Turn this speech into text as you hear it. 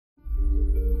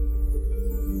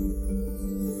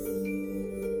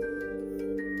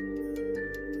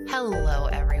Hello,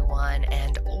 everyone,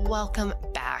 and welcome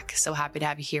back. So happy to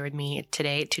have you here with me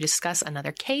today to discuss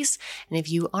another case. And if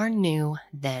you are new,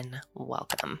 then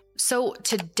welcome. So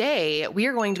today we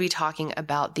are going to be talking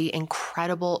about the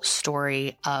incredible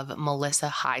story of Melissa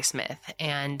Highsmith.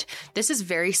 And this is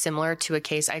very similar to a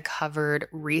case I covered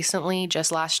recently,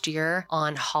 just last year,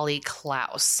 on Holly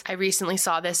Klaus. I recently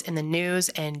saw this in the news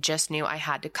and just knew I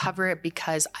had to cover it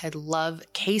because I love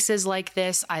cases like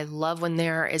this. I love when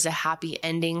there is a happy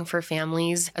ending for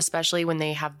families, especially when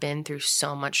they have been through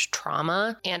so much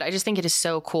trauma. And I just think it is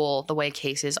so cool the way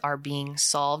cases are being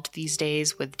solved these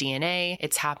days with DNA.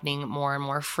 It's happening more and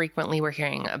more frequently. We're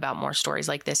hearing about more stories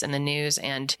like this in the news,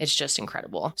 and it's just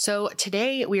incredible. So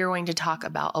today we are going to talk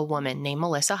about a woman named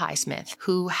Melissa Highsmith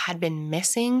who had been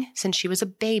missing since she was a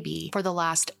baby for the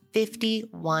last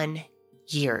 51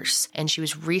 years. And she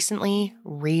was recently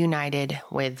reunited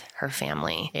with her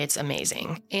family. It's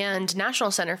amazing. And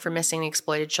National Center for Missing and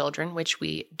Exploited Children, which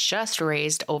we just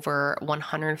raised over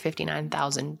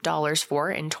 $159,000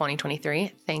 for in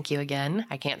 2023. Thank you again.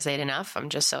 I can't say it enough. I'm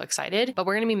just so excited. But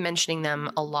we're going to be mentioning them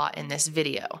a lot in this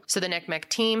video. So the NCMEC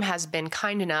team has been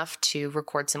kind enough to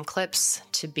record some clips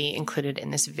to be included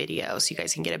in this video so you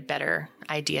guys can get a better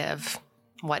idea of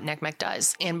what NCMEC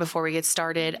does. And before we get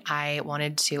started, I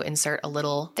wanted to insert a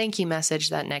little thank you message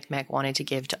that NCMEC wanted to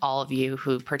give to all of you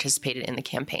who participated in the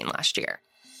campaign last year.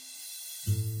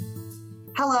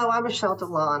 Hello, I'm Michelle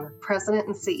DeLon, President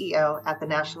and CEO at the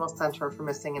National Center for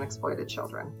Missing and Exploited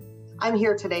Children. I'm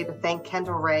here today to thank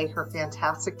Kendall Ray, her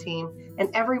fantastic team,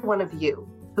 and every one of you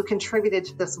who contributed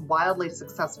to this wildly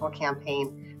successful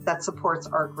campaign that supports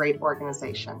our great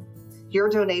organization. Your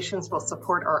donations will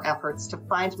support our efforts to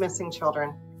find missing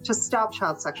children, to stop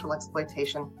child sexual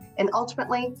exploitation, and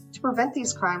ultimately to prevent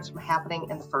these crimes from happening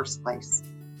in the first place.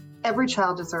 Every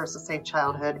child deserves a safe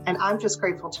childhood, and I'm just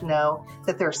grateful to know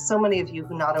that there are so many of you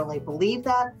who not only believe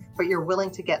that, but you're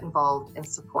willing to get involved and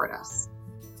support us.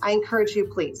 I encourage you,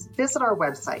 please, visit our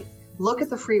website, look at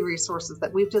the free resources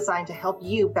that we've designed to help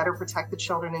you better protect the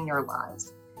children in your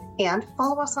lives. And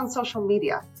follow us on social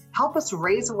media. Help us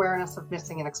raise awareness of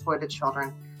missing and exploited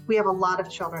children. We have a lot of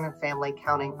children and family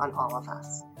counting on all of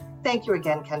us. Thank you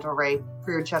again, Kendall Ray,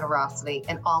 for your generosity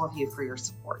and all of you for your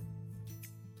support.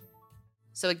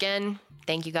 So again,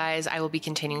 thank you guys. I will be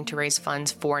continuing to raise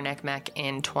funds for NCMEC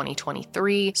in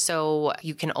 2023. So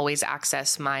you can always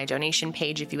access my donation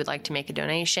page if you would like to make a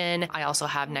donation. I also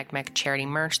have NCMEC charity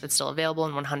merch that's still available,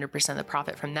 and 100% of the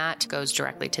profit from that goes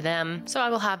directly to them. So I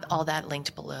will have all that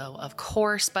linked below, of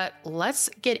course, but let's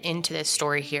get into this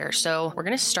story here. So we're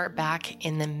going to start back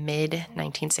in the mid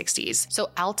 1960s. So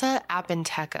Alta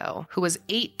Apenteco, who was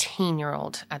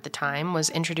 18-year-old at the time, was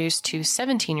introduced to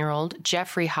 17-year-old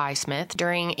Jeffrey Highsmith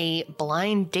during a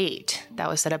blind date that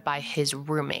was set up by his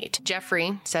roommate.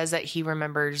 Jeffrey says that he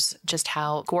remembers just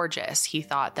how gorgeous he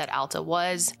thought that Alta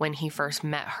was when he first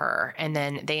met her, and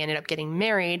then they ended up getting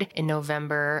married in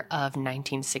November of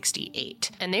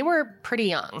 1968. And they were pretty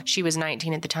young. She was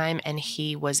 19 at the time and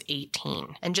he was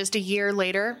 18. And just a year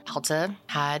later, Alta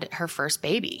had her first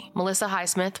baby. Melissa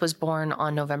Highsmith was born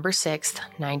on November 6th,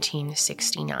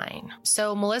 1969.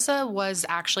 So Melissa was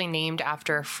actually named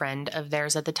after a friend of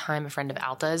theirs at the time, a friend of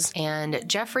Alta's, and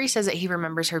Jeffrey says that he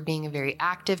remembers her being a very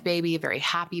active baby, a very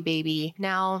happy baby.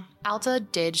 Now, Alta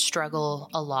did struggle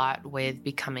a lot with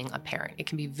becoming a parent. It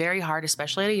can be very hard,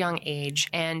 especially at a young age.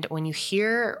 And when you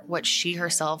hear what she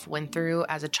herself went through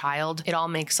as a child, it all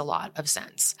makes a lot of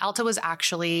sense. Alta was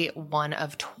actually one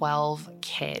of 12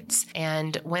 kids.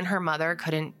 And when her mother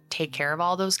couldn't take care of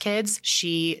all those kids,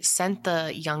 she sent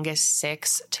the youngest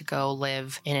 6 to go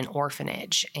live in an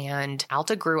orphanage. And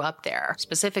Alta grew up there.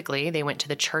 Specifically, they went to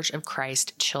the Church of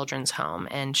Christ Children's Home,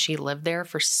 and she lived there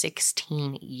for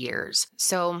 16 years.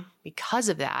 So because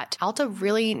of that, Alta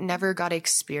really never got to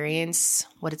experience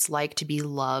what it's like to be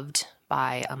loved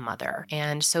by a mother.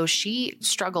 And so she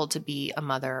struggled to be a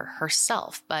mother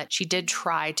herself, but she did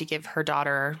try to give her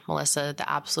daughter, Melissa,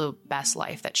 the absolute best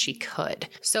life that she could.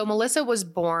 So Melissa was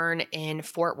born in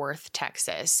Fort Worth,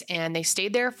 Texas, and they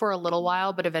stayed there for a little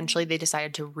while, but eventually they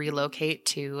decided to relocate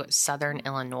to Southern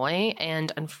Illinois.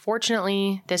 And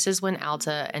unfortunately, this is when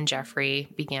Alta and Jeffrey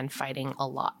began fighting a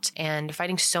lot, and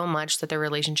fighting so much that their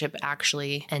relationship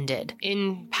actually ended.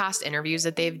 In past interviews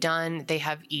that they've done, they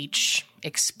have each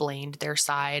explained their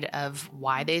side of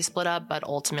why they split up, but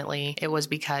ultimately it was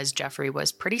because Jeffrey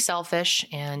was pretty selfish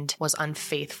and was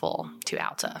unfaithful to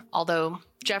Alta. Although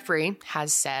Jeffrey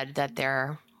has said that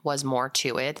there was more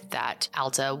to it, that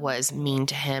Alta was mean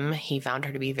to him. He found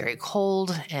her to be very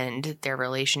cold, and their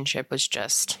relationship was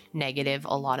just negative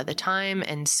a lot of the time.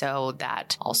 And so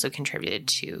that also contributed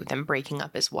to them breaking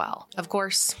up as well. Of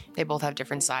course, they both have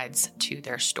different sides to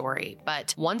their story.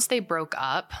 But once they broke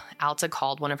up, Alta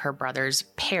called one of her brothers,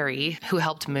 Perry, who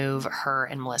helped move her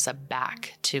and Melissa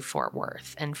back to Fort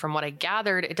Worth. And from what I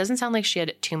gathered, it doesn't sound like she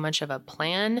had too much of a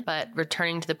plan, but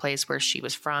returning to the place where she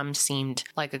was from seemed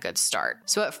like a good start.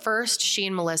 So at first, she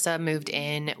and Melissa moved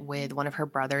in with one of her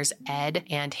brothers, Ed,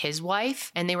 and his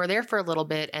wife, and they were there for a little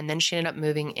bit, and then she ended up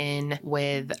moving in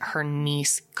with her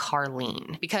niece,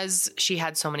 Carlene. Because she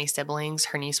had so many siblings,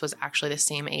 her niece was actually the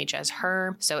same age as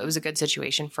her, so it was a good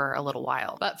situation for a little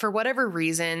while. But for whatever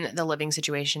reason, the living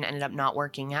situation ended up not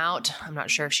working out. I'm not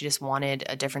sure if she just wanted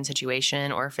a different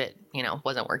situation or if it,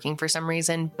 wasn't working for some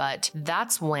reason, but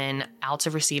that's when Alta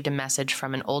received a message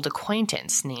from an old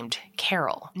acquaintance named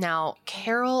Carol. Now,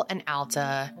 Carol and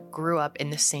Alta grew up in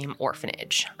the same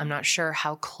orphanage. I'm not sure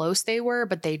how close they were,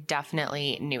 but they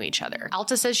definitely knew each other.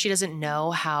 Alta says she doesn't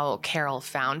know how Carol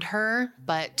found her,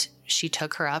 but she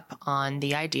took her up on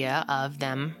the idea of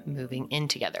them moving in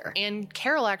together. And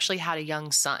Carol actually had a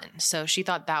young son, so she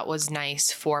thought that was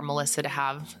nice for Melissa to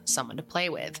have someone to play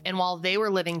with. And while they were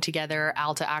living together,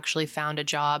 Alta actually found a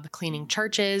job cleaning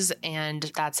churches,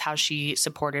 and that's how she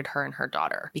supported her and her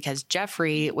daughter, because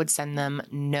Jeffrey would send them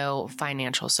no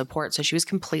financial support, so she was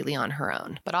completely on her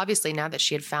own. But obviously, now that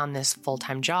she had found this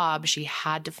full-time job, she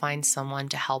had to find someone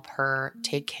to help her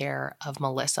take care of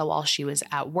Melissa while she was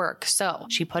at work. So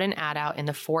she put an ad out in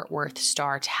the Fort Worth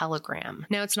Star-Telegram.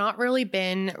 Now, it's not really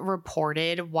been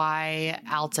reported why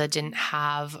Alta didn't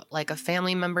have like a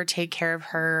family member take care of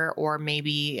her, or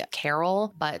maybe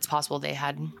Carol, but it's possible they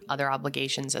had other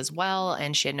obligations as well,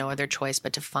 and she had no other choice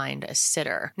but to find a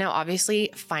sitter. Now, obviously,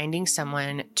 finding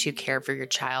someone to care for your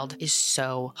child is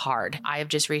so hard. I have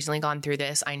just recently gone through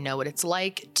this. I know what it's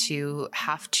like to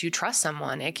have to trust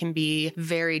someone. It can be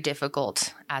very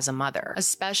difficult as a mother,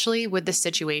 especially with the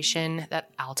situation that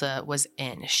Alta was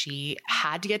in. She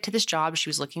had to get to this job. She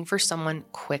was looking for someone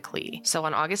quickly. So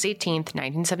on August 18th,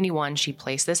 1971, she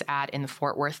placed this ad in the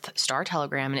Fort Worth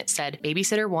Star-Telegram, and it said,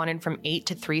 "Babysitter wanted from 8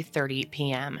 to 3:30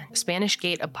 p.m. Spanish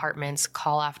Gate Apartments,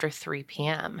 call after 3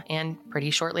 p.m. And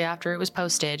pretty shortly after it was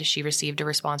posted, she received a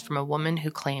response from a woman who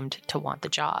claimed to want the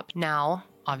job. Now,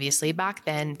 obviously, back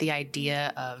then, the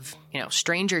idea of,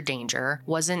 stranger danger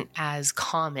wasn't as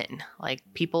common. Like,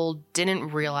 people didn't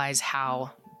realize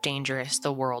how dangerous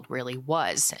the world really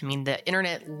was. I mean, the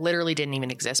internet literally didn't even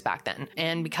exist back then.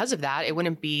 And because of that, it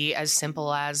wouldn't be as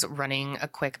simple as running a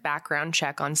quick background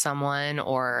check on someone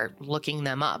or looking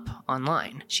them up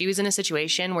online. She was in a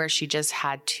situation where she just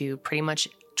had to pretty much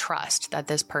trust that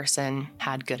this person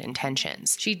had good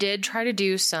intentions. She did try to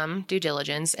do some due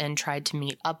diligence and tried to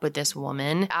meet up with this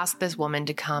woman, asked this woman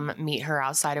to come meet her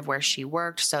outside of where she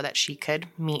worked so that she could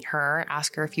meet her,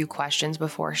 ask her a few questions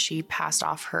before she passed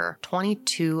off her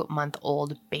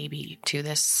 22-month-old baby to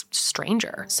this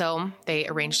stranger. So they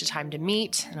arranged a time to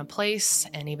meet in a place,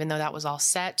 and even though that was all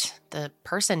set, the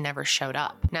person never showed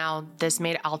up. Now, this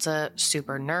made Alta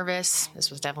super nervous.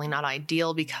 This was definitely not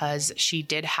ideal because she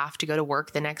did have to go to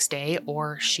work the next day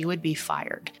or she would be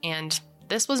fired. And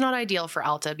this was not ideal for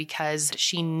Alta because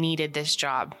she needed this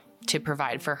job to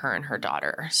provide for her and her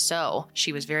daughter. So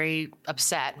she was very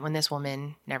upset when this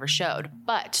woman never showed.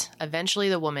 But eventually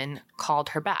the woman called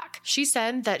her back. She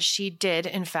said that she did,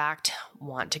 in fact,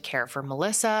 want to care for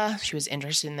Melissa. She was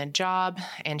interested in the job,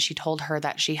 and she told her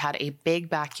that she had a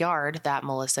big backyard that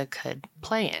Melissa could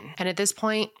play in. And at this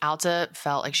point, Alta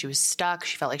felt like she was stuck.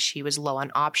 She felt like she was low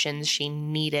on options. She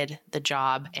needed the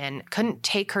job and couldn't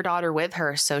take her daughter with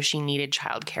her, so she needed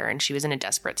childcare, and she was in a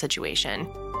desperate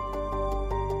situation.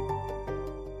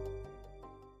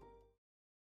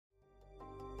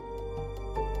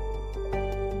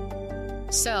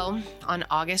 So, on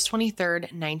August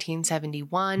 23rd,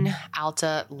 1971,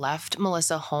 Alta left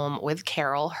Melissa home with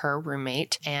Carol, her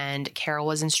roommate, and Carol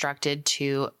was instructed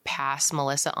to pass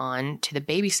Melissa on to the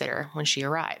babysitter when she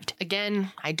arrived.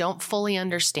 Again, I don't fully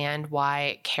understand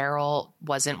why Carol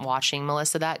wasn't watching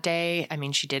Melissa that day. I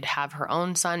mean, she did have her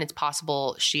own son. It's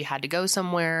possible she had to go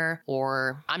somewhere,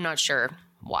 or I'm not sure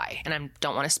why. And I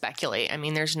don't want to speculate. I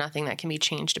mean, there's nothing that can be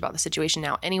changed about the situation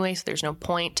now anyway, so there's no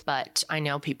point, but I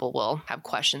know people will have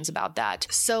questions about that.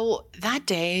 So that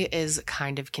day is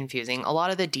kind of confusing. A lot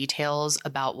of the details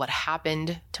about what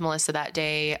happened to Melissa that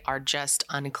day are just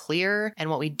unclear,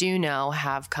 and what we do know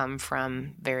have come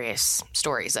from various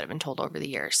stories that have been told over the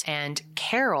years. And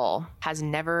Carol has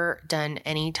never done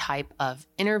any type of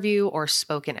interview or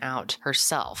spoken out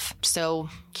herself. So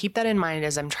keep that in mind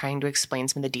as I'm trying to explain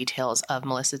some of the details of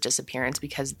Melissa's disappearance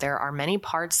because there are many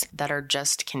parts that are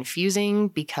just confusing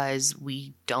because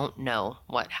we don't know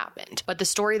what happened. But the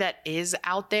story that is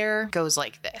out there goes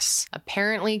like this.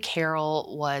 Apparently,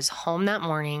 Carol was home that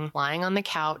morning, lying on the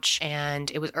couch,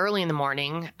 and it was early in the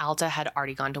morning. Alta had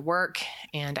already gone to work,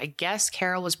 and I guess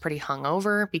Carol was pretty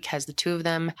hungover because the two of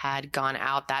them had gone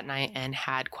out that night and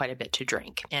had quite a bit to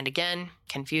drink. And again,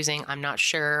 confusing. I'm not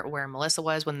sure where Melissa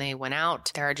was when they went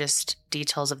out. There are just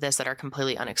details of this that are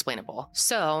completely unexplainable.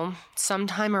 So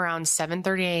sometime around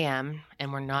 7:30 a.m.,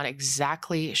 and we're not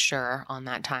exactly sure on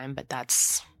that time, but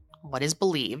that's what is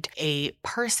believed, a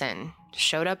person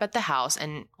showed up at the house,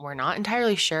 and we're not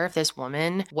entirely sure if this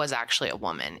woman was actually a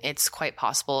woman. It's quite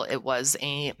possible it was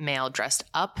a male dressed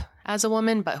up as a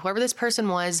woman, but whoever this person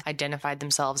was identified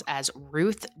themselves as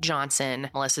Ruth Johnson,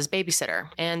 Melissa's babysitter.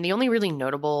 And the only really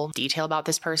notable detail about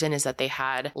this person is that they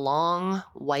had long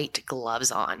white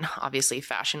gloves on. Obviously,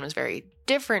 fashion was very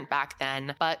different back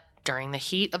then, but during the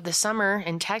heat of the summer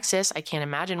in Texas, I can't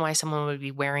imagine why someone would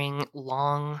be wearing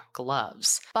long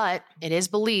gloves. But it is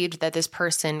believed that this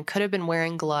person could have been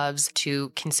wearing gloves to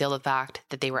conceal the fact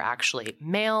that they were actually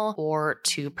male or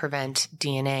to prevent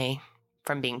DNA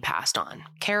from being passed on.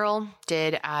 Carol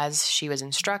did as she was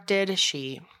instructed.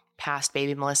 She passed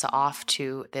baby Melissa off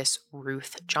to this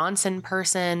Ruth Johnson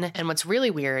person. And what's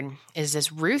really weird is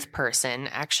this Ruth person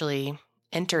actually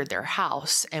entered their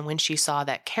house, and when she saw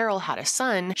that Carol had a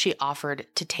son, she offered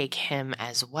to take him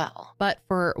as well. But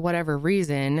for whatever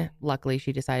reason, luckily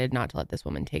she decided not to let this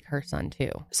woman take her son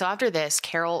too. So after this,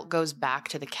 Carol goes back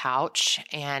to the couch,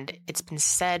 and it's been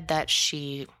said that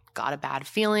she got a bad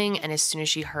feeling, and as soon as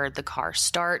she heard the car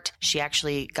start, she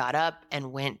actually got up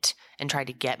and went and tried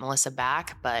to get Melissa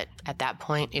back, but at that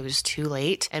point it was too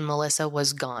late and Melissa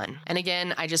was gone. And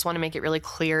again, I just want to make it really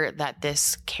clear that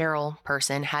this Carol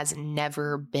person has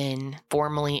never been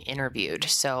formally interviewed.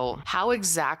 So how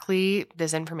exactly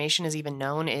this information is even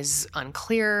known is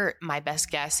unclear. My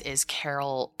best guess is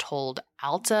Carol told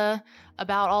Alta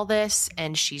about all this,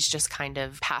 and she's just kind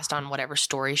of passed on whatever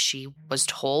story she was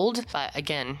told. But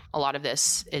again, a lot of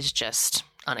this is just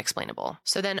unexplainable.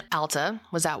 So then Alta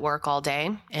was at work all day,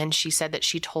 and she said that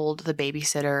she told the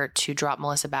babysitter to drop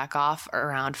Melissa back off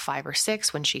around 5 or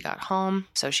 6 when she got home.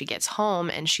 So she gets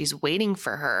home and she's waiting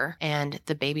for her, and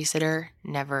the babysitter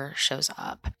never shows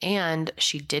up. And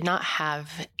she did not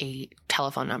have a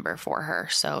telephone number for her,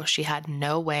 so she had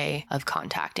no way of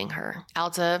contacting her.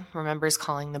 Alta remembers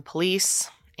calling the police.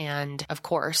 And of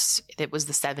course, it was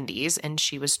the 70s, and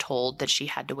she was told that she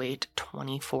had to wait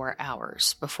 24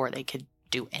 hours before they could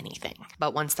do anything.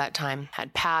 But once that time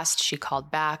had passed, she called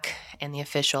back, and the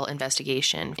official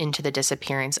investigation into the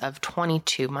disappearance of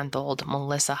 22-month-old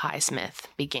Melissa Highsmith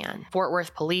began. Fort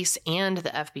Worth police and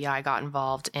the FBI got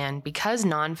involved, and because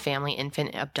non-family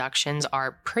infant abductions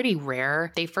are pretty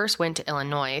rare, they first went to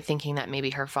Illinois thinking that maybe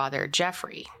her father,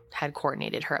 Jeffrey, had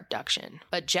coordinated her abduction.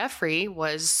 But Jeffrey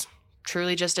was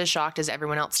truly just as shocked as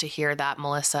everyone else to hear that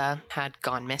Melissa had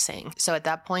gone missing. So at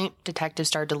that point, detectives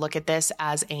started to look at this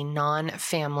as a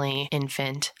non-family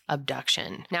infant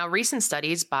abduction. Now, recent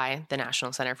studies by the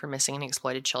National Center for Missing and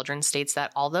Exploited Children states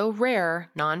that although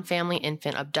rare, non-family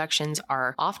infant abductions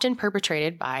are often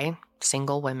perpetrated by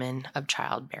single women of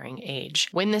childbearing age.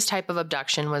 When this type of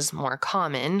abduction was more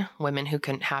common, women who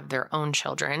couldn't have their own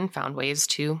children found ways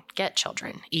to get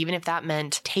children, even if that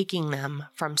meant taking them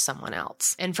from someone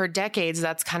else. And for decades,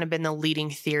 that's kind of been the leading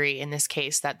theory in this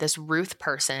case, that this Ruth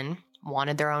person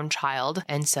wanted their own child,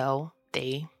 and so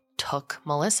they took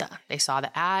Melissa. They saw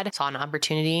the ad, saw an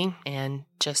opportunity, and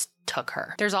just took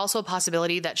her. There's also a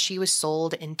possibility that she was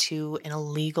sold into an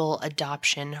illegal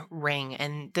adoption ring,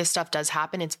 and this stuff does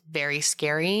happen. It's very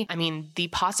scary. I mean, the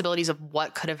possibilities of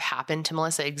what could have happened to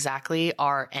Melissa exactly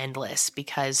are endless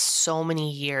because so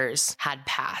many years had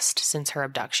passed since her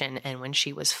abduction and when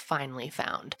she was finally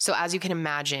found. So as you can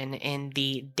imagine, in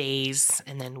the days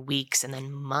and then weeks and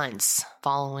then months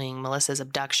following Melissa's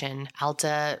abduction,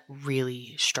 Alta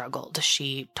really struggled.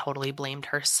 She totally blamed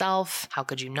herself. How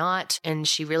could you not? And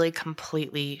she really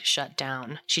completely shut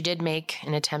down. She did make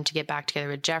an attempt to get back together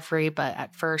with Jeffrey, but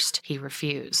at first he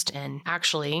refused. And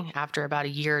actually, after about a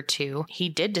year or two, he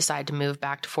did decide to move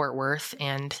back to Fort Worth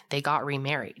and they got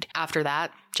remarried. After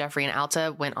that, Jeffrey and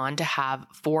Alta went on to have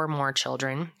 4 more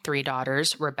children, 3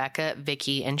 daughters, Rebecca,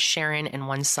 Vicky, and Sharon, and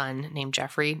 1 son named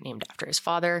Jeffrey, named after his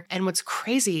father. And what's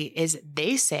crazy is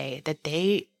they say that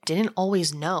they didn't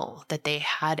always know that they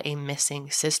had a missing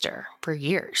sister for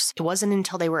years. It wasn't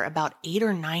until they were about 8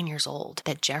 or 9 years old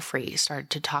that Jeffrey started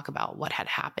to talk about what had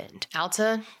happened.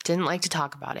 Alta didn't like to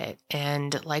talk about it,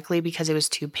 and likely because it was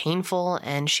too painful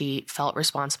and she felt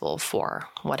responsible for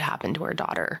what happened to her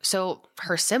daughter. So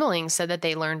her siblings said that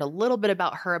they learned a little bit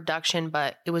about her abduction,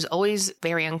 but it was always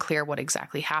very unclear what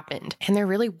exactly happened. And there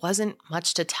really wasn't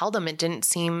much to tell them. It didn't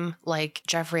seem like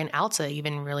Jeffrey and Alta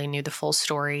even really knew the full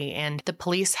story, and the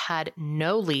police had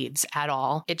no leads at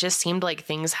all. It just seemed like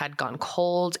things had gone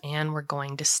cold and were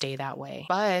going to stay that way.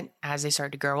 But as they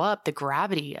started to grow up, the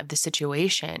gravity of the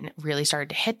situation really started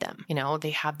to hit them. You know,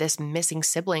 they have this missing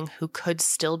sibling who could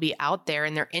still be out there,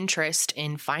 and their interest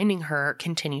in finding her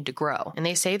continued to grow. And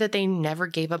they say that they never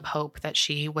gave up hope that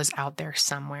she was out there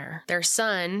somewhere. Their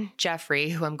son, Jeffrey,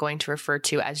 who I'm going to refer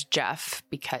to as Jeff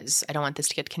because I don't want this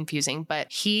to get confusing,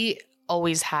 but he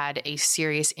always had a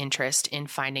serious interest in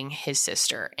finding his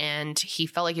sister, and he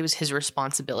felt like it was his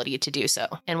responsibility to do so.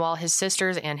 And while his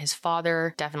sisters and his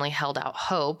father definitely held out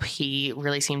hope, he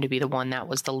really seemed to be the one that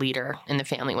was the leader in the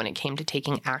family when it came to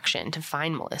taking action to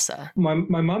find Melissa. My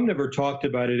mom never talked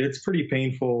about it. It's pretty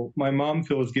painful. My mom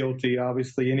feels guilty,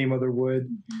 obviously, any mother would.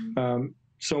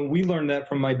 So we learned that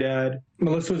from my dad.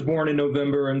 Melissa was born in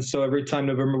November, and so every time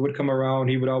November would come around,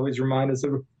 he would always remind us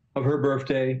of her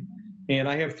birthday. And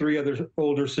I have 3 other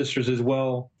older sisters as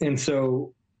well. And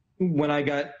so when I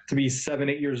got to be 7,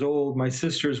 8 years old, my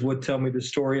sisters would tell me the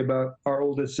story about our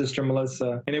oldest sister,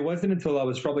 Melissa. And it wasn't until I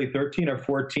was probably 13 or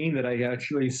 14 that I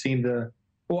actually seen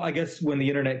I guess when the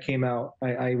internet came out,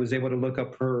 I was able to look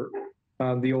up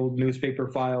the old newspaper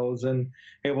files and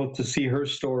able to see her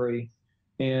story.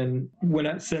 And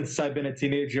since I've been a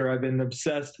teenager, I've been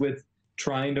obsessed with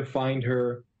trying to find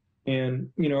her. And,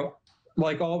 you know,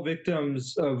 like all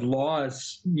victims of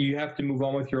loss, you have to move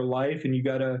on with your life, and you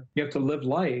have to live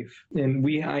life. And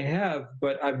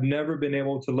but I've never been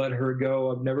able to let her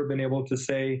go. I've never been able to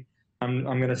say, I'm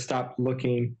going to stop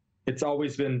looking. It's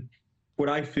always been what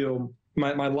I feel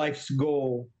my life's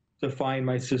goal, to find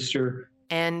my sister.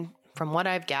 And from what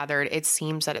I've gathered, it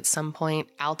seems that at some point,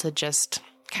 Alta just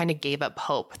kind of gave up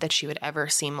hope that she would ever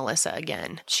see Melissa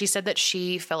again. She said that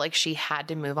she felt like she had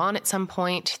to move on at some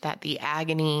point, that the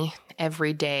agony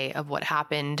every day of what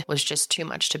happened was just too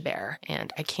much to bear.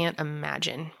 And I can't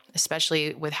imagine,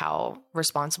 especially with how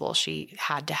responsible she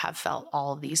had to have felt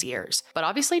all of these years. But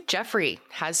obviously, Jeffrey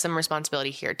has some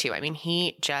responsibility here too. I mean,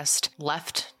 he just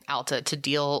left Alta to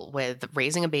deal with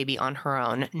raising a baby on her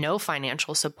own, no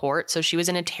financial support. So she was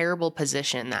in a terrible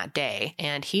position that day.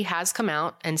 And he has come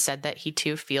out and said that he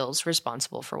too feels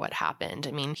responsible for what happened.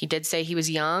 I mean, he did say he was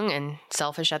young and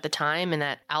selfish at the time, and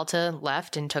that Alta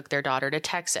left and took their daughter to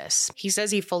Texas. He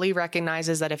says he fully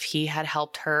recognizes that if he had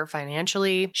helped her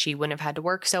financially, she wouldn't have had to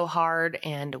work so hard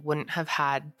and wouldn't have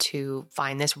had to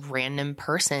find this random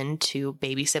person to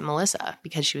babysit Melissa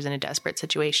because she was in a desperate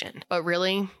situation. But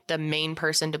really, the main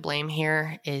person to blame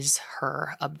here is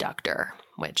her abductor,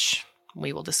 which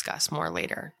we will discuss more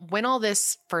later. When all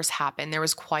this first happened, there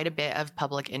was quite a bit of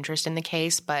public interest in the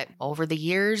case, but over the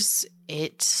years,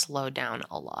 it slowed down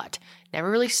a lot.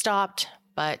 Never really stopped,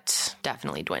 but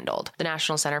definitely dwindled. The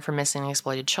National Center for Missing and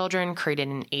Exploited Children created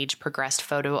an age-progressed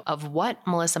photo of what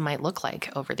Melissa might look like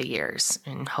over the years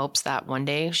in hopes that one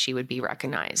day she would be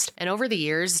recognized. And over the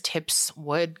years, tips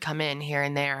would come in here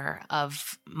and there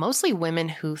of mostly women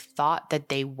who thought that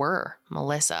they were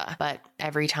Melissa, but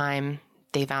every time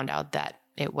they found out that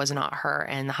it was not her,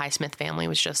 and the Highsmith family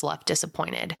was just left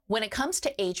disappointed. When it comes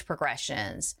to age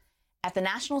progressions, at the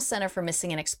National Center for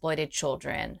Missing and Exploited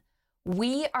Children,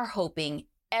 we are hoping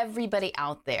everybody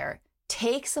out there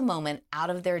takes a moment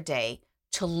out of their day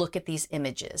to look at these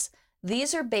images.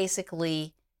 These are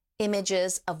basically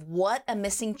images of what a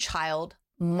missing child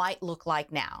might look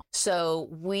like now. So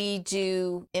we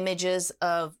do images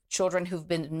of children who've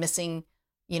been missing,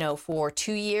 for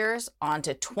 2 years on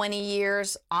to 20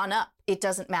 years on up. It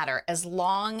doesn't matter. As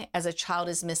long as a child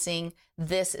is missing,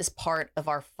 this is part of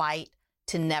our fight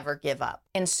to never give up.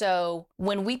 And so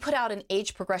when we put out an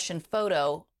age progression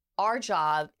photo, our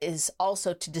job is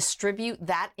also to distribute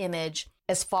that image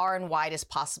as far and wide as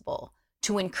possible,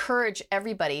 to encourage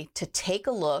everybody to take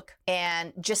a look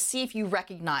and just see if you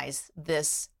recognize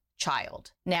this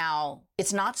child. Now,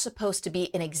 it's not supposed to be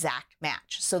an exact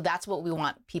match. So that's what we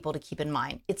want people to keep in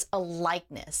mind. It's a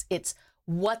likeness. It's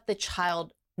what the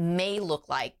child may look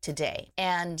like today.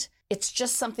 And it's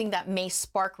just something that may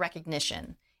spark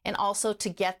recognition, and also to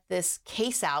get this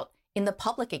case out in the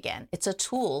public again. It's a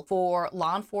tool for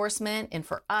law enforcement and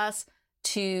for us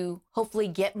to hopefully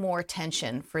get more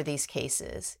attention for these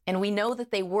cases. And we know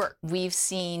that they work. We've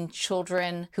seen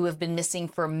children who have been missing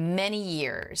for many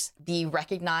years be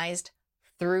recognized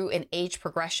through an age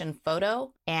progression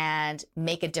photo and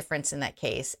make a difference in that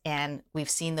case. And we've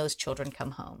seen those children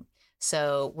come home.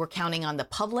 So we're counting on the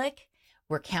public.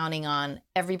 We're counting on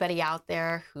everybody out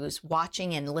there who's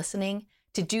watching and listening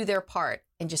to do their part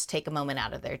and just take a moment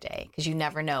out of their day, because you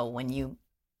never know when you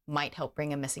might help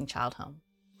bring a missing child home.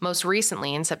 Most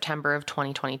recently, in September of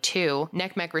 2022,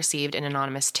 NCMEC received an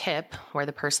anonymous tip where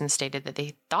the person stated that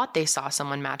they thought they saw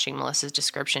someone matching Melissa's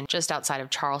description just outside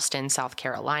of Charleston, South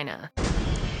Carolina.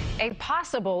 A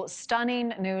possible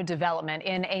stunning new development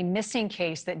in a missing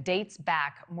case that dates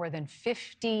back more than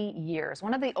 50 years,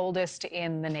 one of the oldest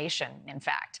in the nation, in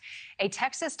fact. A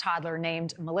Texas toddler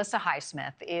named Melissa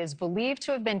Highsmith is believed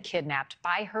to have been kidnapped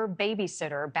by her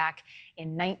babysitter back in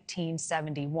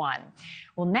 1971.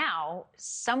 Well, now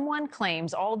someone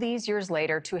claims all these years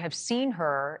later to have seen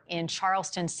her in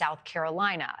Charleston, South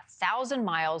Carolina, 1,000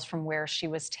 miles from where she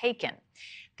was taken.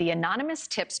 The anonymous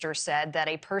tipster said that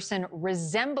a person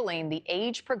resembling the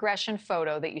age progression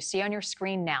photo that you see on your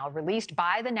screen now, released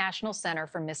by the National Center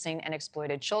for Missing and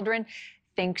Exploited Children,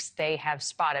 thinks they have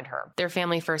spotted her. Their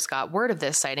family first got word of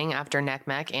this sighting after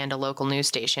NCMEC and a local news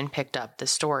station picked up the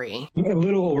story. A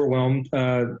little overwhelmed.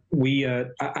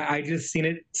 I just seen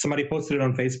it. Somebody posted it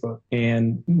on Facebook,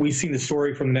 and we seen the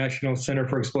story from the National Center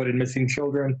for Exploited Missing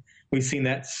Children. We seen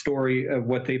that story of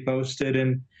what they posted,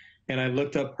 and I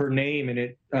looked up her name,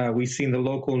 and we seen the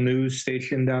local news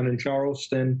station down in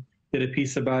Charleston did a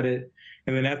piece about it.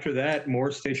 And then after that, more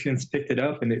stations picked it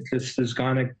up, and it just has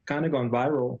kind of gone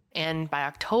viral. And by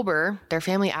October, their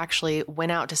family actually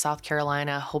went out to South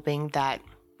Carolina hoping that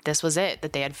this was it,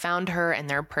 that they had found her and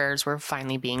their prayers were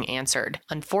finally being answered.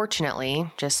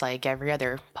 Unfortunately, just like every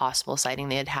other possible sighting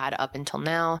they had had up until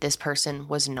now, this person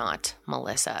was not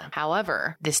Melissa.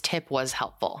 However, this tip was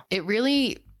helpful. It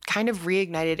really kind of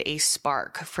reignited a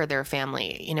spark for their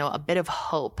family, a bit of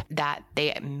hope that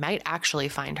they might actually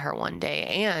find her one day.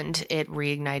 And it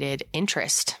reignited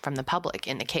interest from the public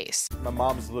in the case. My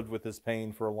mom's lived with this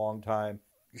pain for a long time.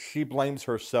 She blames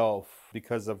herself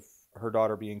because of her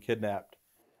daughter being kidnapped.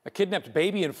 A kidnapped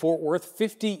baby in Fort Worth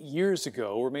 50 years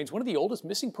ago remains one of the oldest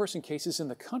missing person cases in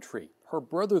the country. Her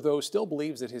brother, though, still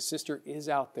believes that his sister is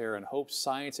out there and hopes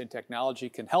science and technology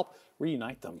can help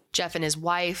reunite them. Jeff and his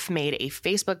wife made a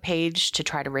Facebook page to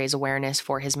try to raise awareness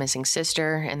for his missing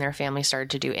sister, and their family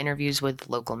started to do interviews with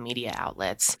local media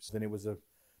outlets. And it was a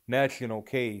national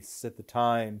case at the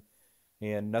time,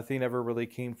 and nothing ever really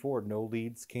came forward. No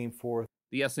leads came forth.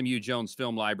 The SMU Jones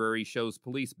Film Library shows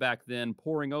police back then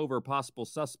poring over possible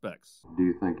suspects. Do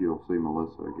you think you'll see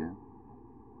Melissa again?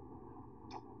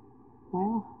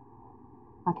 Well,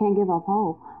 I can't give up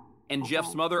hope. And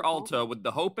Jeff's mother, Alta, with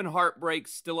the hope and heartbreak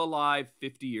still alive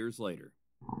 50 years later.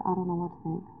 I don't know what to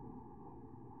think.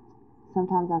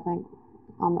 Sometimes I think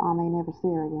I may never see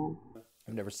her again.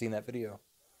 I've never seen that video.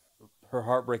 Her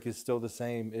heartbreak is still the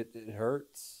same. It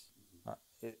hurts.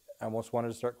 I almost wanted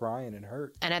to start crying. It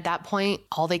hurt. And at that point,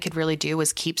 all they could really do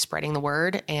was keep spreading the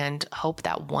word and hope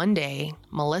that one day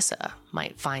Melissa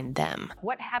might find them.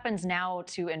 What happens now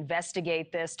to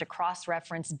investigate this, to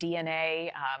cross-reference DNA,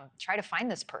 try to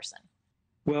find this person?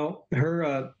 Well,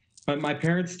 my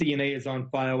parents' DNA is on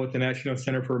file with the National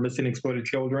Center for Missing and Exploited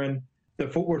Children. The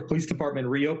Fort Worth Police Department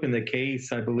reopened the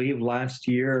case, I believe, last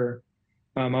year.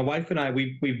 My wife and I,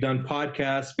 we've done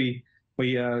podcasts. We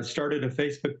started a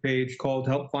Facebook page called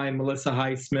Help Find Melissa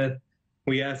Highsmith.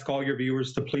 We ask all your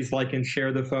viewers to please like and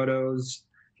share the photos,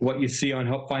 what you see on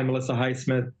Help Find Melissa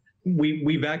Highsmith.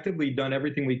 We've actively done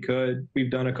everything we could. We've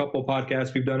done a couple of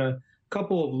podcasts. We've done a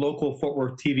couple of local Fort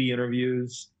Worth TV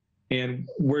interviews, and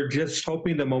we're just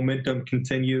hoping the momentum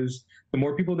continues. The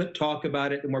more people that talk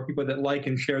about it, the more people that like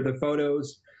and share the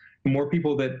photos, the more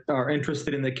people that are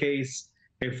interested in the case,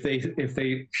 if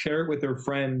they share it with their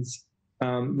friends,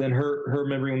 then her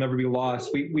memory will never be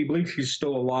lost. We believe she's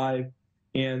still alive,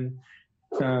 and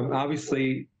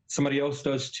obviously somebody else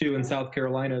does too in South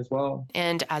Carolina as well.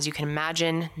 And as you can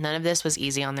imagine, none of this was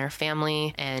easy on their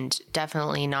family, and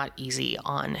definitely not easy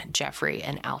on Jeffrey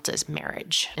and Alta's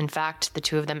marriage. In fact, the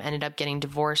two of them ended up getting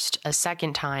divorced a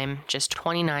second time just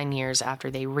 29 years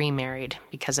after they remarried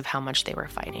because of how much they were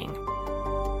fighting.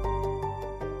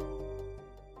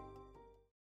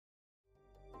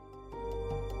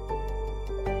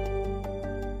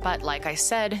 But like I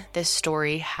said, this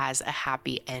story has a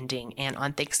happy ending. And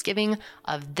on Thanksgiving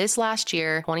of this last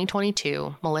year,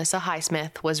 2022, Melissa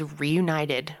Highsmith was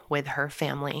reunited with her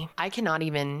family. I cannot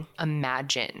even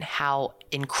imagine how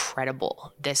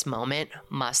incredible this moment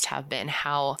must have been,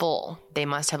 how full they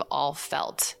must have all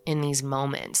felt in these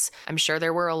moments. I'm sure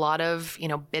there were a lot of,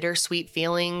 bittersweet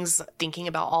feelings thinking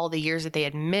about all the years that they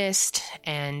had missed,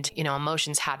 and,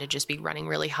 emotions had to just be running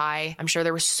really high. I'm sure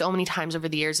there were so many times over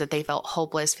the years that they felt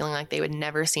hopeless, feeling like they would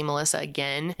never see Melissa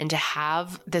again. And to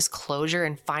have this closure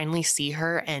and finally see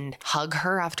her and hug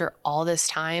her after all this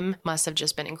time must have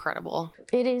just been incredible.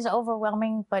 It is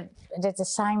overwhelming, but at the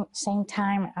same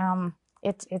time,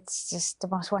 it's just the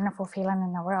most wonderful feeling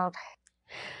in the world.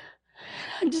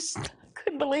 I just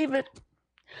couldn't believe it.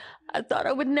 I thought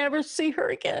I would never see her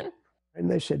again. And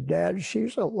they said, "Dad,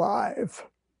 she's alive."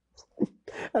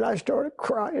 And I started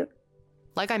crying.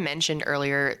 Like I mentioned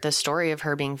earlier, the story of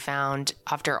her being found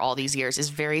after all these years is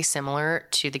very similar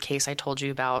to the case I told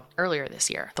you about earlier this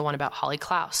year, the one about Holly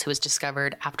Klaus, who was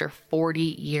discovered after 40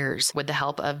 years with the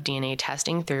help of DNA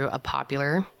testing through a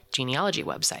popular genealogy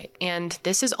website. And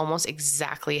this is almost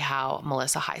exactly how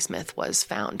Melissa Highsmith was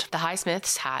found. The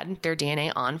Highsmiths had their DNA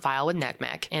on file with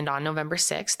NCMEC, and on November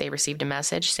 6th, they received a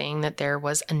message saying that there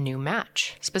was a new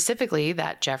match, specifically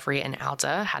that Jeffrey and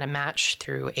Alta had a match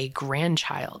through a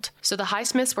grandchild. So the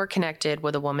Highsmiths were connected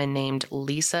with a woman named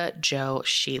Lisa Jo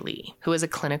Sheely, who is a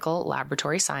clinical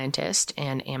laboratory scientist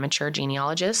and amateur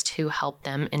genealogist who helped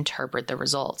them interpret the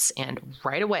results. And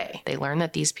right away, they learned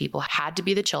that these people had to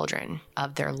be the children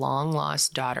of their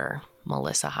long-lost daughter,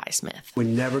 Melissa Highsmith. We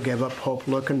never gave up hope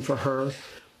looking for her.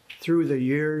 Through the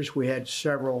years, we had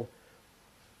several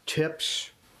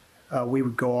tips. We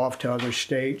would go off to other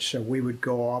states, and we would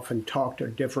go off and talk to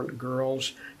different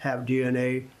girls, have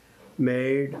DNA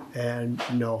made, and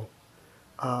no.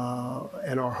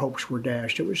 And our hopes were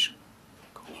dashed. It was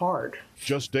hard.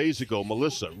 Just days ago,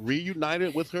 Melissa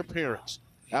reunited with her parents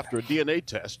after a DNA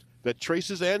test that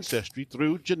traces ancestry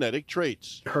through genetic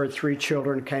traits. Her 3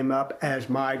 children came up as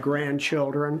my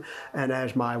grandchildren and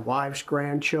as my wife's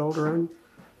grandchildren,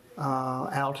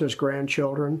 Alta's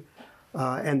grandchildren,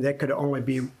 and there could only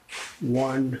be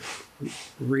one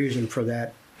reason for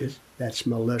that. That's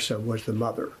Melissa was the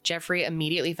mother. Jeffrey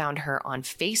immediately found her on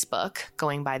Facebook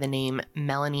going by the name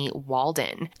Melanie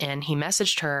Walden, and he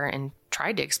messaged her and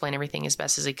tried to explain everything as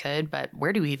best as he could, but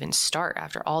where do we even start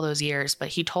after all those years? But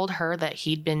he told her that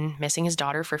he'd been missing his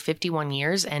daughter for 51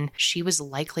 years and she was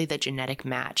likely the genetic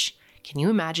match. Can you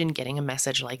imagine getting a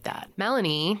message like that?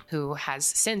 Melanie, who has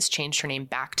since changed her name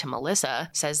back to Melissa,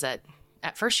 says that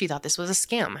at first she thought this was a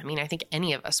scam. I mean, I think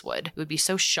any of us would. It would be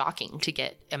so shocking to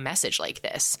get a message like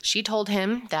this. She told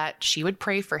him that she would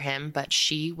pray for him, but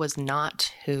she was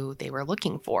not who they were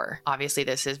looking for. Obviously,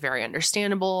 this is very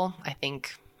understandable. I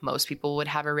think most people would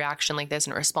have a reaction like this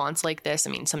and a response like this.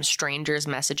 I mean, some strangers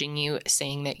messaging you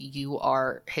saying that you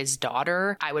are his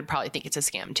daughter, I would probably think it's a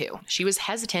scam too. She was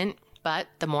hesitant, but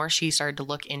the more she started to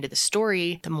look into the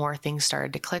story, the more things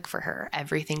started to click for her.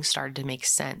 Everything started to make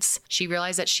sense. She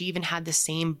realized that she even had the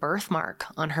same birthmark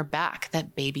on her back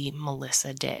that baby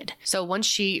Melissa did. So once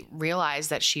she realized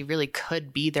that she really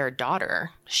could be their daughter,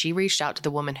 she reached out to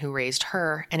the woman who raised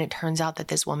her, and it turns out that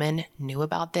this woman knew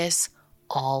about this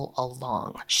all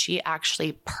along. She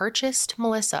actually purchased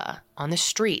Melissa on the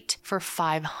street for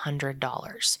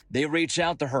 $500. They reached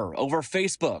out to her over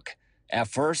Facebook. At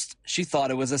first, she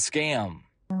thought it was a scam.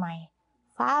 My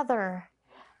father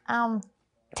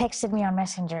texted me on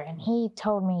Messenger, and he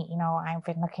told me, I've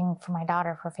been looking for my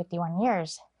daughter for 51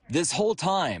 years. This whole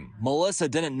time, Melissa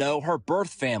didn't know her birth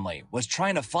family was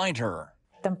trying to find her.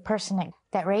 The person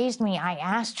that raised me, I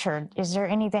asked her, is there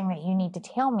anything that you need to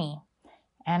tell me?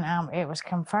 And it was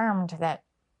confirmed that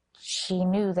she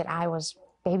knew that I was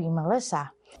baby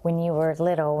Melissa. When you were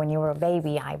little, when you were a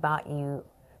baby, I bought you,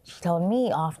 she told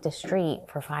me, off the street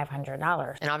for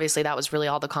 $500. And obviously that was really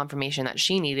all the confirmation that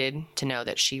she needed to know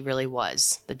that she really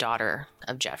was the daughter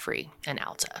of Jeffrey and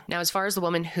Alta. Now, as far as the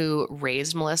woman who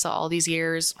raised Melissa all these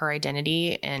years, her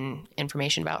identity and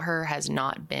information about her has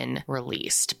not been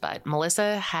released, but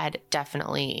Melissa had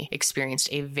definitely experienced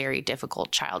a very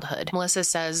difficult childhood. Melissa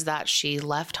says that she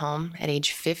left home at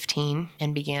age 15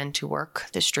 and began to work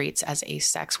the streets as a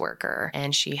sex worker,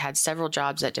 and she had several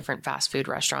jobs at different fast food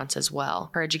restaurants as well.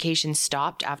 Her education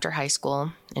stopped after high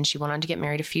school, and she went on to get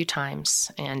married a few times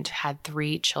and had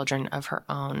 3 children of her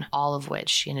own, all of which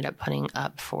she ended up putting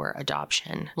up for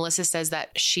adoption. Melissa says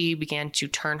that she began to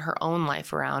turn her own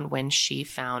life around when she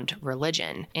found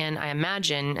religion. And I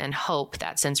imagine and hope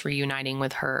that since reuniting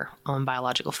with her own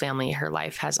biological family, her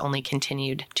life has only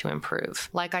continued to improve.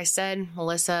 Like I said,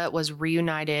 Melissa was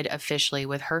reunited officially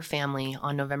with her family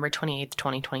on November 28th,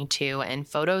 2022, and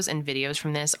photos and videos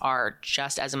from this are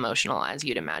just as emotional as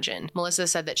you'd imagine. Melissa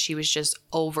said that she was just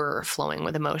overflowing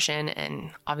with emotion,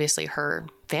 and obviously her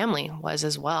family was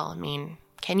as well. I mean,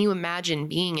 can you imagine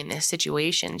being in this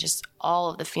situation? Just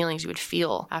all of the feelings you would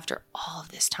feel after all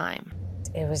of this time.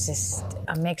 It was just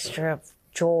a mixture of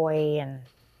joy and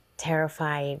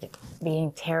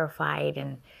being terrified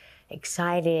and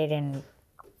excited and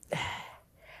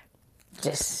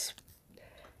just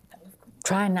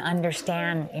trying to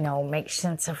understand, make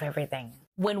sense of everything.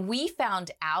 When we found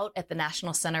out at the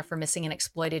National Center for Missing and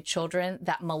Exploited Children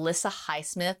that Melissa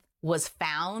Highsmith was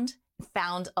found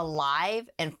alive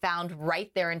and found right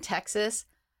there in Texas,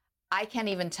 I can't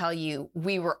even tell you,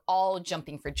 we were all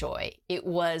jumping for joy. It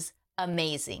was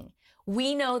amazing.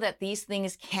 We know that these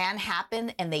things can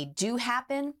happen and they do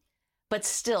happen, but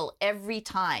still every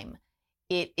time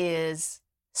it is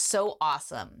so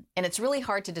awesome. And it's really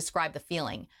hard to describe the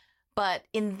feeling. But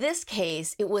in this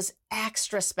case, it was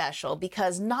extra special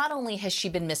because not only has she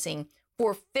been missing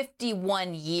for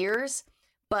 51 years,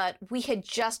 but we had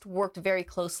just worked very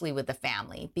closely with the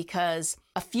family because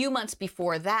a few months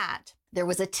before that, there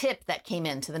was a tip that came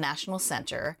into the National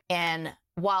Center. And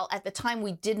while at the time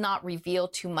we did not reveal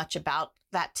too much about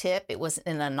that tip, it was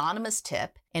an anonymous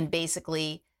tip. And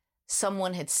basically,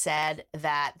 someone had said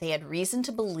that they had reason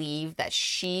to believe that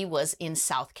she was in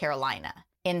South Carolina.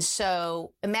 And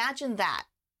so imagine that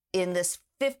in this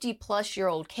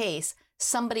 50-plus-year-old case,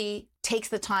 somebody takes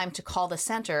the time to call the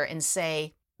center and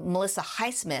say, Melissa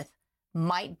Highsmith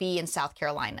might be in South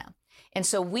Carolina. And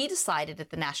so we decided at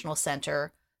the National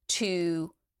Center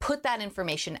to put that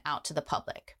information out to the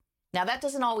public. Now, that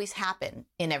doesn't always happen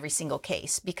in every single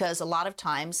case because a lot of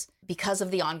times, because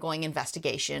of the ongoing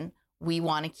investigation, we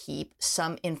want to keep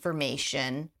some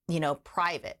information,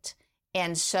 private.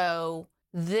 And so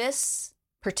this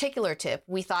particular tip,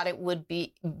 we thought it would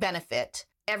benefit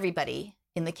everybody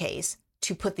in the case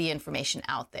to put the information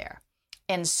out there.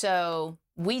 And so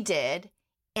we did.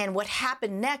 And what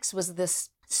happened next was this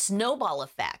snowball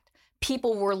effect.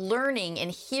 People were learning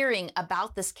and hearing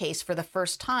about this case for the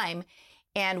first time.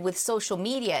 And with social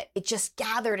media, it just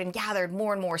gathered and gathered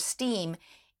more and more steam.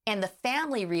 And the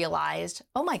family realized,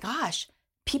 oh my gosh,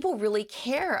 people really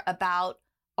care about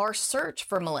our search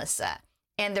for Melissa.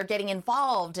 And they're getting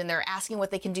involved and they're asking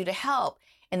what they can do to help.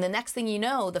 And the next thing you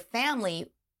know, the family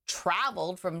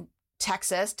traveled from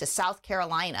Texas to South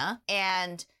Carolina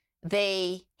and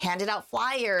they handed out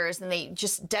flyers and they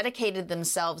just dedicated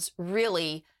themselves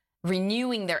really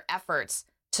renewing their efforts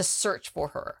to search for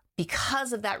her.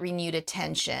 Because of that renewed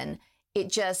attention, it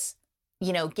just,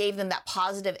 gave them that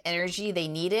positive energy they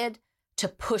needed to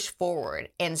push forward.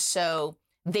 And so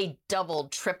they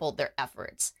doubled, tripled their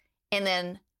efforts. And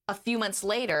then a few months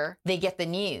later, they get the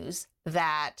news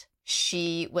that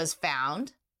she was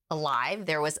found alive.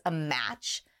 There was a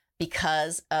match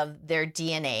because of their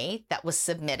DNA that was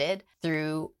submitted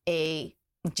through a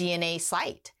DNA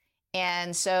site.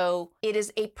 And so it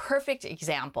is a perfect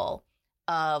example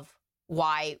of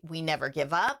why we never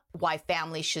give up, why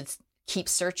families should keep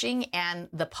searching, and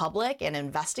the public and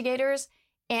investigators.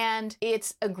 And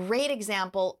it's a great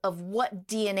example of what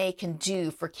DNA can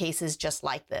do for cases just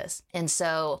like this. And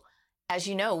so, as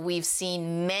you know, we've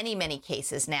seen many, many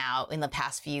cases now in the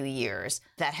past few years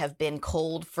that have been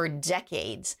cold for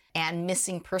decades, and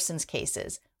missing persons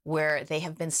cases where they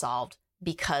have been solved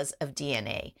because of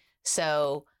DNA.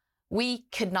 So we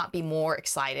could not be more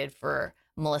excited for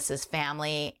Melissa's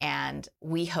family, and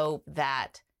we hope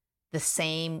that the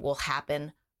same will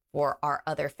happen for our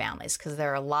other families, because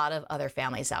there are a lot of other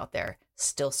families out there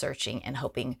still searching and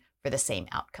hoping for the same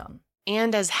outcome.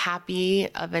 And as happy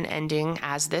of an ending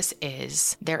as this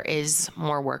is, there is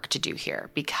more work to do here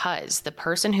because the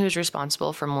person who's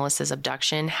responsible for Melissa's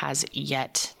abduction has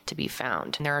yet to be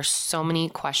found. And there are so many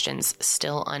questions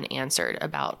still unanswered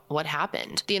about what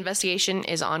happened. The investigation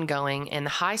is ongoing, and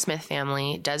the Highsmith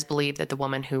family does believe that the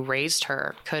woman who raised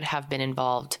her could have been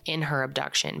involved in her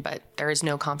abduction, but there is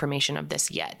no confirmation of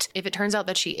this yet. If it turns out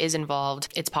that she is involved,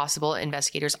 it's possible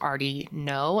investigators already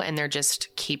know, and they're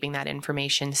just keeping that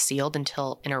information sealed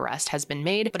until an arrest has been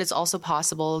made. But it's also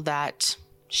possible that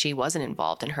she wasn't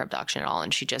involved in her abduction at all,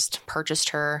 and she just purchased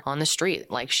her on the street,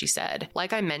 like she said.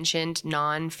 Like I mentioned,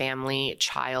 non-family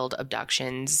child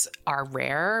abductions are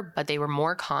rare, but they were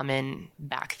more common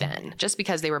back then, just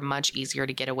because they were much easier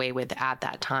to get away with at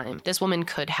that time. This woman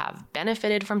could have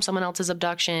benefited from someone else's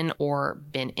abduction or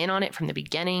been in on it from the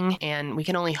beginning, and we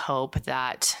can only hope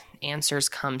that answers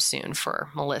come soon for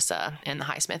Melissa and the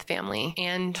Highsmith family.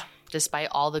 And despite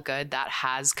all the good that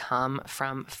has come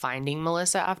from finding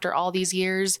Melissa after all these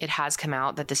years, it has come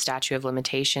out that the statute of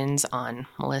limitations on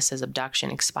Melissa's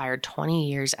abduction expired 20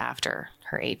 years after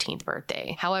her 18th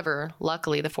birthday. However,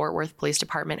 luckily, the Fort Worth Police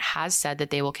Department has said that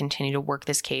they will continue to work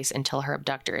this case until her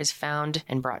abductor is found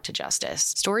and brought to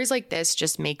justice. Stories like this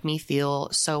just make me feel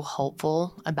so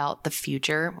hopeful about the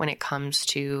future when it comes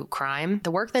to crime.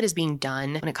 The work that is being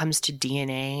done when it comes to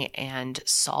DNA and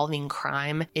solving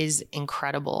crime is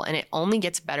incredible, and it only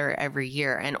gets better every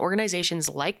year. And organizations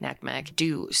like NCMEC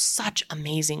do such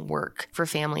amazing work for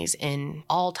families in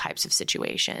all types of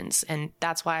situations. And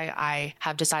that's why I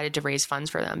have decided to raise funds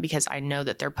for them, because I know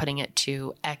that they're putting it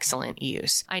to excellent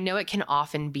use. I know it can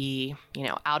often be,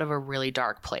 out of a really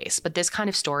dark place, but this kind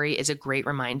of story is a great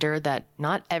reminder that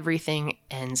not everything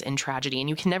ends in tragedy, and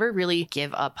you can never really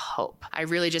give up hope. I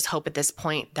really just hope at this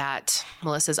point that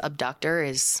Melissa's abductor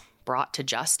is brought to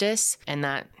justice, and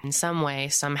that in some way,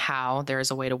 somehow, there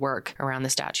is a way to work around the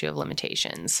statute of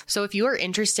limitations. So if you are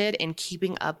interested in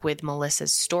keeping up with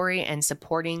Melissa's story and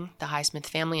supporting the Highsmith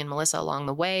family and Melissa along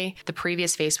the way, the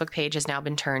previous Facebook page has now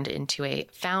been turned into a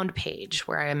found page,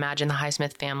 where I imagine the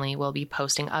Highsmith family will be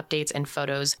posting updates and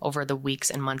photos over the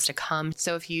weeks and months to come.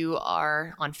 So if you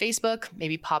are on Facebook,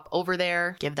 maybe pop over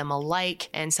there, give them a like,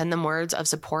 and send them words of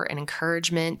support and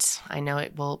encouragement. I know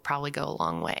it will probably go a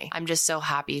long way. I'm just so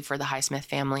happy for the Highsmith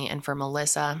family and for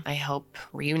Melissa. I hope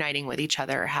reuniting with each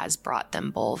other has brought them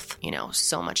both,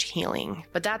 so much healing.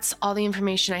 But that's all the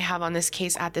information I have on this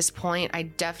case at this point. I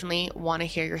definitely want to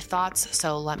hear your thoughts,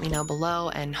 so let me know below,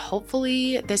 and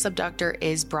hopefully this abductor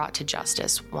is brought to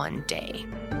justice one day.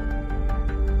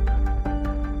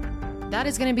 That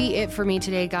is going to be it for me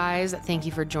today, guys. Thank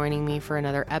you for joining me for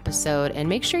another episode, and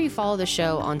make sure you follow the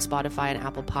show on Spotify and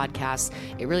Apple Podcasts.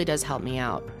 It really does help me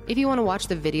out. If you want to watch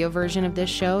the video version of this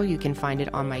show, you can find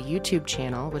it on my YouTube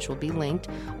channel, which will be linked,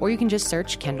 or you can just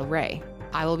search Kendall Ray.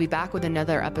 I will be back with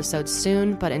another episode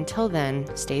soon, but until then,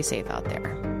 stay safe out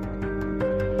there.